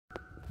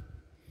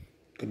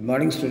Good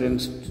morning,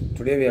 students.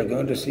 Today we are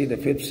going to see the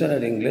 5th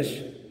standard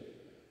English,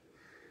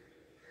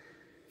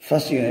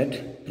 first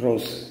unit,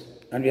 prose,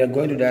 and we are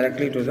going to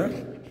directly to the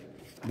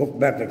book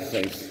back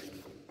exercise.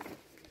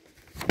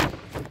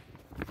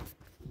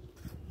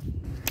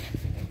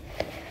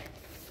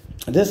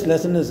 This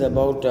lesson is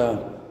about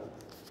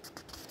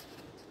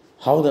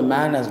how the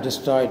man has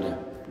destroyed.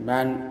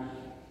 Man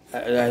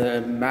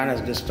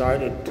has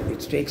destroyed it. It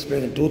takes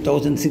place in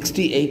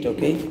 2068.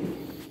 Okay.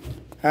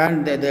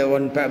 And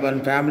one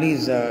family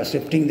is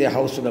shifting their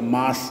house to the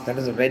Mars, that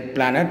is a red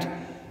planet,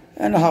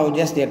 and how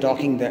just they are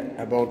talking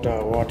about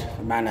what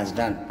man has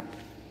done.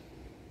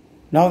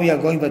 Now we are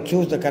going to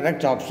choose the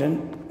correct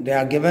option. They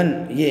are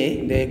given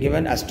A, they are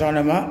given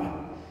astronomer,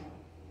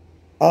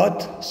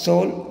 Earth,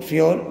 Soul,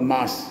 Fuel,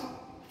 Mars.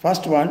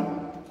 First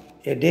one,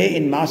 a day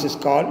in Mars is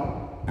called,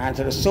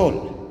 answer is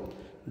Soul.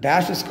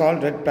 Dash is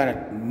called red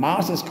planet.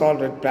 Mars is called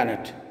red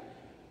planet.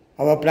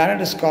 Our planet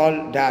is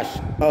called dash,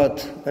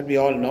 Earth, that we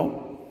all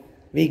know.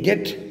 We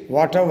get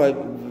water by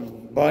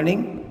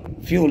burning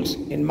fuels.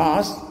 In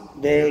Mars,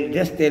 they'll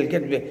get in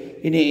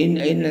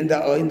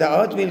the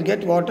Earth we'll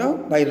get water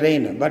by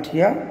rain, but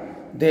here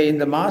in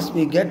the Mars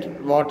we get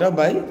water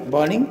by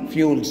burning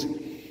fuels.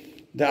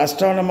 The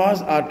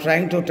astronomers are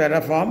trying to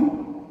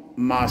terraform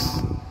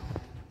Mars.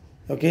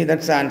 Okay,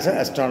 that's the answer.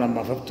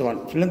 Astronomer, fifth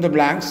one. Fill in the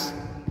blanks.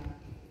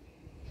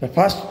 The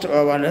first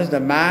one is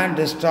the man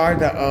destroyed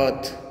the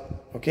Earth.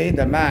 Okay,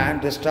 the man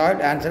destroyed.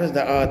 Answer is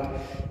the Earth.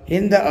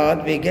 In the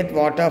Earth, we get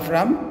water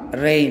from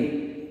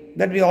rain.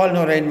 That we all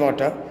know,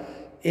 rainwater.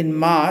 In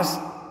Mars,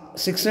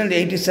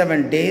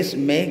 687 days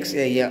makes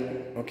a year.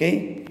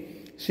 Okay?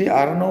 See,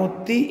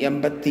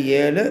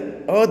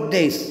 687 Earth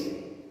days.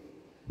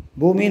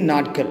 Bhumi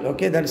Natkal.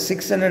 Okay, that's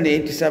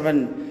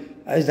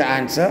 687 is the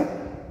answer.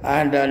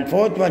 And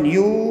fourth one,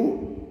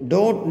 you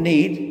don't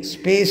need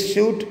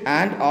spacesuit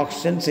and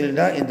oxygen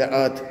cylinder in the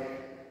Earth.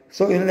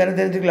 So, in the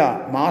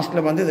Mars,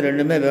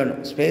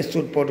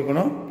 spacesuit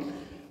potukono.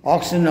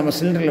 Oxygen நம்ம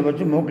சிலிண்டரில்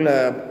வச்சு மூக்கில்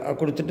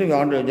கொடுத்துட்டு we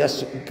want to just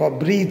for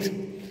breathe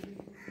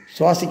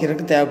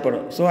சுவாசிக்கிறதுக்கு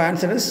தேவைப்படும். So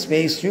answer is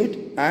space suit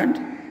and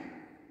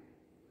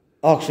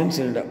oxygen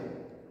cylinder.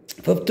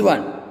 Fifth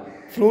one,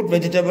 fruit,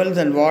 vegetables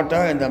and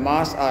water in the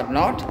Mars are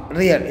not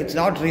real. It's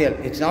not real.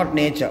 It's not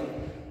nature.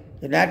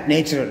 It's not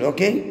natural.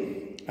 Okay,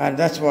 and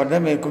that's what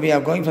we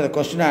are going for the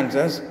question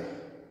answers.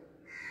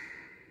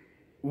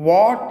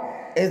 What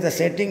is the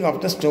setting of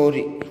the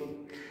story?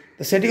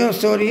 The setting of the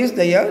story is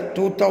the year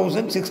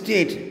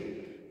 2068.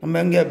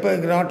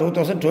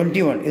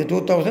 2021 is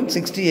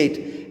 2068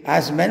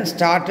 as men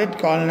started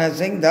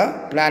colonizing the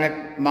planet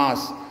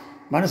Mars.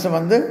 மனுஷன்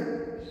வந்து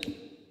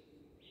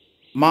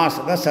mass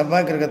அதான்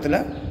செவ்வாய் கிரகத்தில்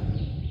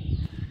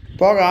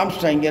போக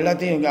ஆரம்பிச்சிட்டான்.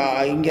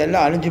 இங்கே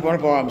எல்லாம் அழிஞ்சு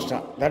போக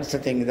ஆரம்பிச்சிட்டான். That's the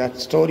thing, that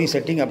story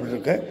setting அப்படி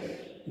இருக்கு.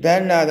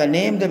 தென் the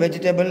name the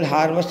vegetable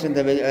harvest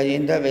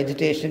in the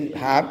vegetation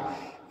have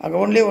அங்கே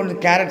ஒன்லி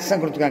கேரட்ஸ்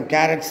தான்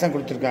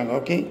கொடுத்துருக்காங்க.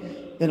 Okay,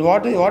 then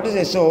what is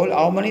a soul?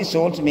 How many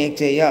souls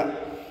makes a year?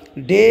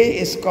 Day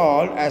is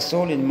called as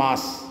soul in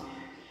Mars.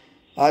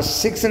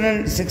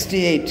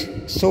 668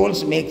 souls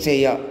makes a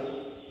year.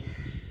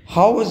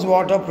 How is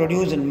water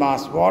produced in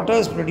Mars? Water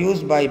is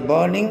produced by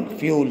burning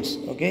fuels.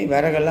 Okay,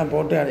 விறகெல்லாம்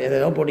போட்டு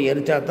எதோ போட்டு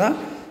எரிச்சா தான்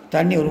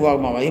தண்ணி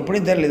உருவாகுமா?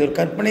 எப்படின்னு தெரியல, இது ஒரு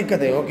கற்பனை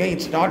கதை. Okay,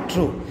 it's not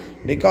true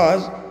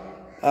because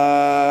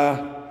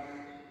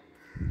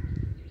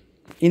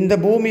இந்த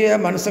பூமியை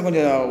மனுஷன்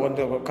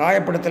கொஞ்சம்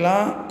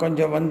காயப்படுத்தலாம்,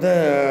 கொஞ்சம்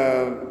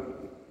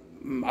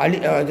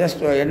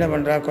ஜஸ்ட் என்ன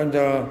பண்ணுறா,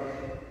 கொஞ்சம்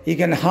you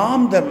can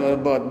harm the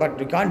birth but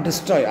you can't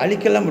destroy.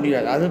 அழிக்கலாம்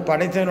முடியாது, அது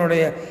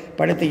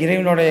படைத்த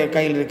இறைவனுடைய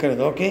கையில்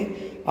இருக்கிறது. ஓகே,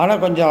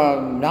 ஆனால் கொஞ்சம்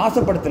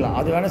நாசப்படுத்தலாம்,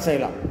 அது வேணால்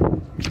செய்யலாம்.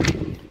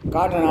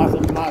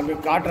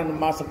 காற்றை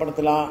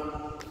மாசுப்படுத்தலாம்,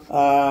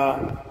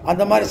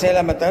 அந்த மாதிரி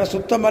செய்யலாமே தவிர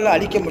சுத்தமெல்லாம்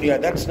அழிக்க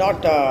முடியாது. That's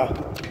not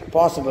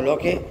possible.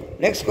 Okay,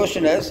 next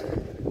question is,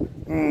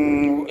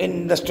 in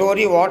the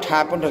story what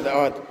happened to the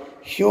earth?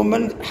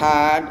 Humans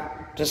had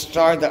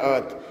destroyed the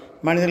earth.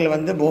 மனிதர்கள்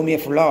வந்து பூமியை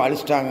ஃபுல்லாக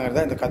அழிச்சிட்டாங்கிறத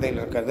இந்த கதையில்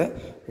இருக்கிறது.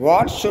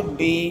 What should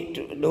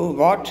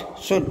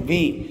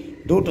we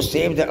do to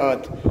save the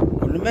earth?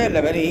 ஒன்றுமே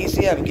இல்லை, very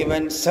easy. I've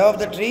given serve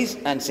the trees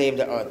and save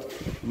the earth.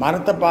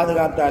 மரத்தை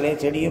பாதுகாத்தாலே,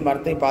 செடியும்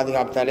மரத்தை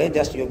பாதுகாத்தாலே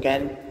just you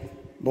can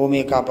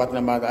பூமியை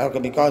காப்பாற்றின மாதிரி. ஓகே,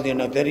 பிகாஸ்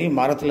எனக்கு தெரியும்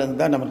மரத்துலேருந்து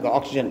தான் நமக்கு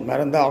ஆக்சிஜன்,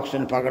 மரம் தான்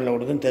ஆக்சிஜன் பகலில்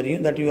விடுதுன்னு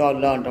தெரியும். That you are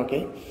learnt. Okay,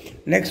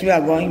 next we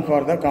are going for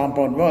the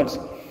compound words.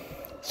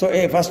 So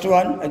first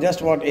one, just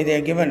what they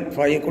are given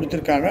for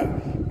கொடுத்துருக்காங்க.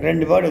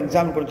 2 வேர்டு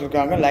எக்ஸாம்பிள்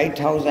கொடுத்துருக்காங்க.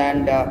 Light house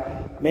and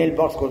mail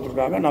box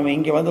கொடுத்துருக்காங்க. நம்ம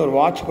இங்கே வந்து ஒரு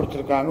வாட்ச்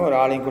கொடுத்துருக்காங்க, ஒரு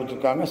ஆளையும்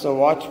கொடுத்துருக்காங்க. So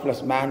watch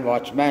plus man,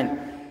 watchman.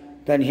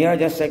 Then here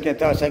just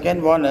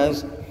second one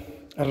is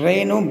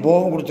ரெயினும்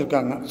போவும்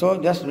கொடுத்துருக்காங்க. ஸோ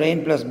ஜஸ்ட்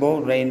ரெயின் ப்ளஸ் போ,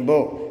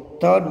 rainbow.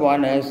 Third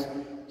one is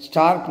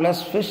star plus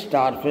fish,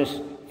 starfish.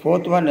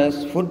 Fourth one is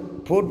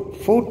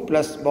food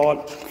plus ball,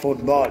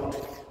 football.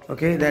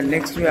 Okay, then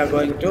next we are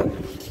going to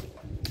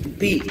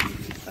P.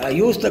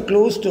 Use the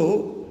clues to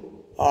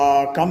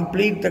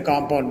complete the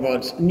compound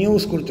words.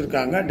 News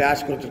கொடுத்துருக்காங்க,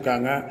 dash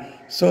கொடுத்துருக்காங்க.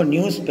 So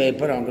news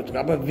paper அவங்க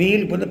கொடுத்துருக்காங்க. அப்போ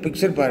wheel வந்து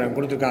picture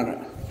கொடுத்துருக்காங்க.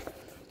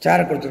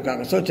 சேரை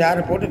கொடுத்துருக்காங்க. So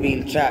சேரை போட்டு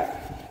வீல் சேர்.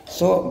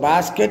 ஸோ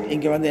பேஸ்கெட்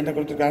இங்கே வந்து என்ன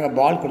கொடுத்துருக்காங்க,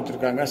 பால்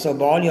கொடுத்துருக்காங்க. So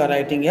ball you are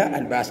writing here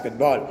and basket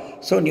ball.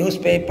 So news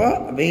paper,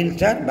 wheel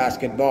chair,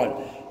 basket ball.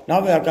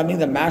 Now we are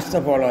coming the match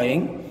the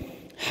following.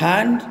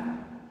 Hand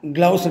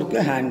gloves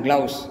இருக்குது, hand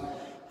gloves.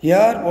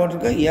 Year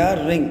போட்டிருக்கு, year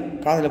ring,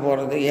 காதில்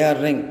போடுறது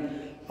year ring.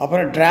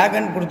 அப்புறம்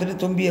dragon கொடுத்துட்டு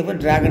தும்பியை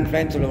போய் dragon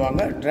ஃப்ளைன்னு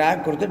சொல்லுவாங்க.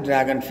 Track கொடுத்து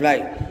dragon fly.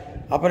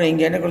 அப்புறம்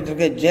இங்கே என்ன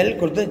கொடுத்துருக்கு, ஜெல்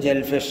கொடுத்து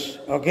gel fish.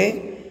 Okay,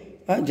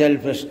 gel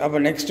fish. அப்போ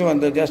நெக்ஸ்ட்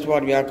வந்து just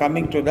what we are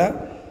coming to the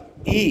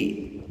E.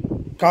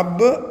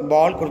 Cup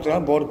பால்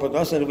கொடுத்துருக்காங்க, போர்டு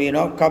கொடுத்துருக்காங்க. So we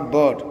know cup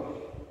bird.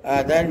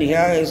 Then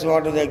here is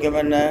what is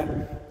given.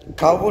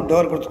 Kaur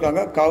door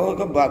கொடுத்துருக்காங்க,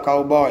 கவுக்கு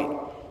கவ் பாய்.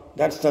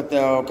 That's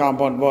the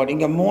compound board.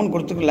 இங்கே Moon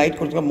கொடுத்துருக்கு, light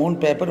கொடுத்துருக்காங்க.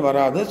 Moon paper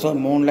வராது. So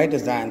Moon light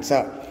is the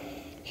answer.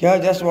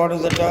 Here just what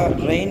is that,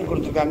 rain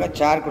கொடுத்துருக்காங்க,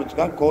 சேர்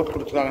கொடுத்துருக்காங்க, code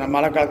கொடுத்துருக்காங்க. நம்ம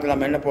மழை காலத்தில்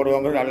நம்ம என்ன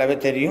போடுவாங்க நல்லாவே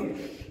தெரியும்.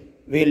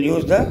 We'll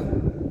use the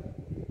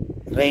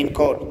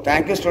raincoat.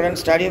 Thank you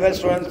students. Study well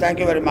students. Thank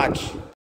you very much.